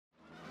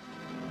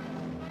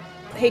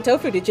Hey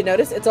Tofu, did you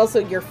notice? It's also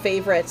your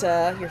favorite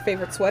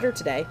sweater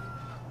today.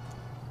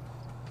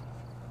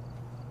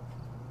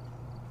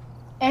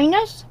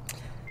 Angus?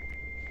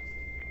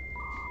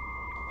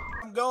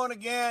 I'm going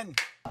again.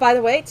 By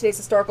the way, today's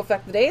historical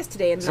fact of the day is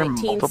today in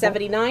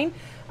 1979.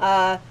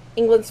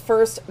 England's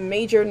first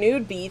major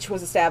nude beach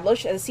was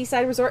established at a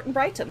seaside resort in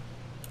Brighton.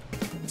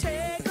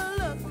 Take a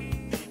look,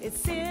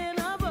 it's in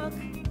a book.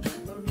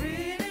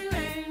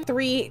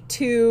 3,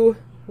 2,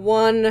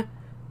 1,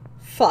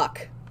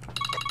 fuck.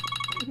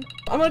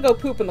 I'm gonna go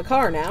poop in the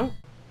car now.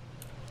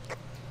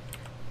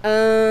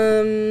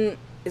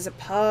 Is it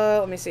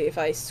let me see if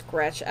I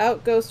scratch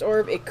out Ghost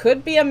Orb. It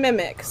could be a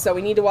mimic, so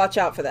we need to watch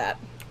out for that.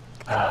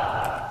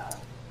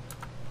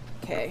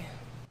 Okay.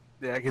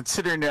 Yeah,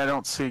 considering that I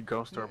don't see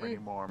Ghost Orb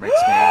anymore, makes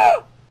me...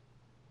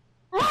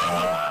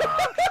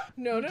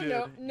 No.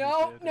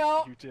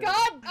 You did.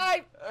 God,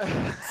 I'm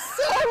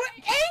so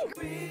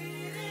angry!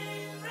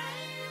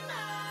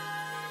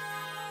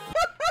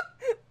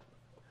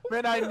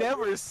 Man, I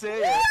never say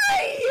it.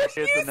 Why?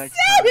 Say it You the next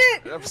said time.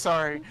 it! I'm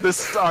sorry.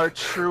 This is our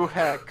true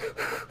heck.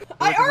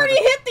 I already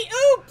hit the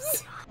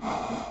oops!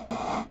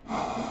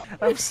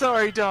 I'm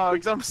sorry,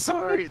 dogs. I'm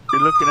sorry.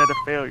 You're looking at a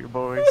failure,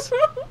 boys.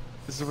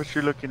 This is what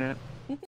you're looking at.